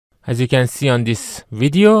as you can see on this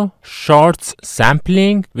video, shorts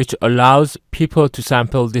sampling, which allows people to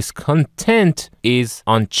sample this content, is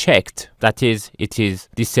unchecked. That is, it is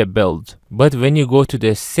disabled. But when you go to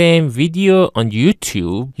the same video on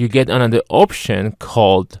YouTube, you get another option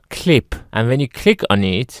called clip. And when you click on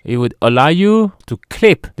it, it would allow you to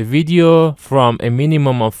clip the video from a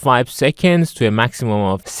minimum of 5 seconds to a maximum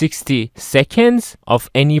of 60 seconds of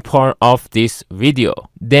any part of this video.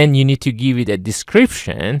 Then you need to give it a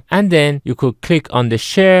description, and then you could click on the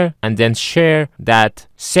share and then share that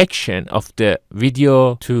section of the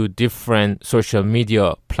video to different social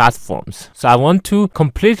media platforms. So I want to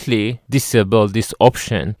completely disable this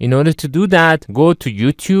option. In order to do that, go to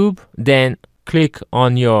YouTube, then click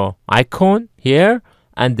on your icon here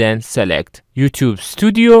and then select YouTube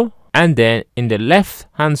Studio, and then in the left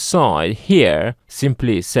hand side here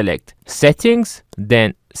simply select settings,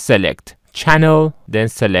 then select channel, then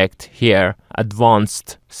select here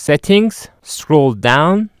advanced settings, scroll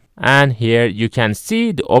down, and here you can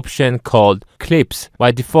see the option called clips.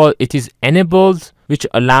 By default it is enabled, which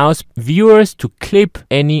allows viewers to clip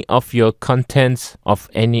any of your contents of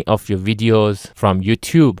any of your videos from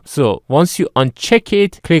YouTube. So once you uncheck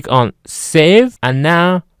it, click on save, and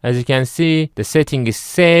now as you can see the setting is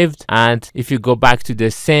saved. And if you go back to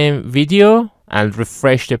the same video and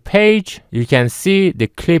refresh the page, you can see the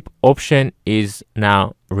clip option is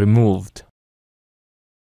now removed.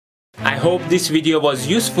 I hope this video was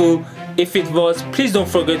useful. If it was, please don't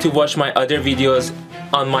forget to watch my other videos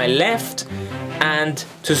on my left and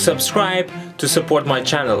to subscribe to support my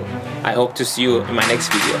channel. I hope to see you in my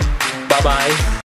next video. Bye bye.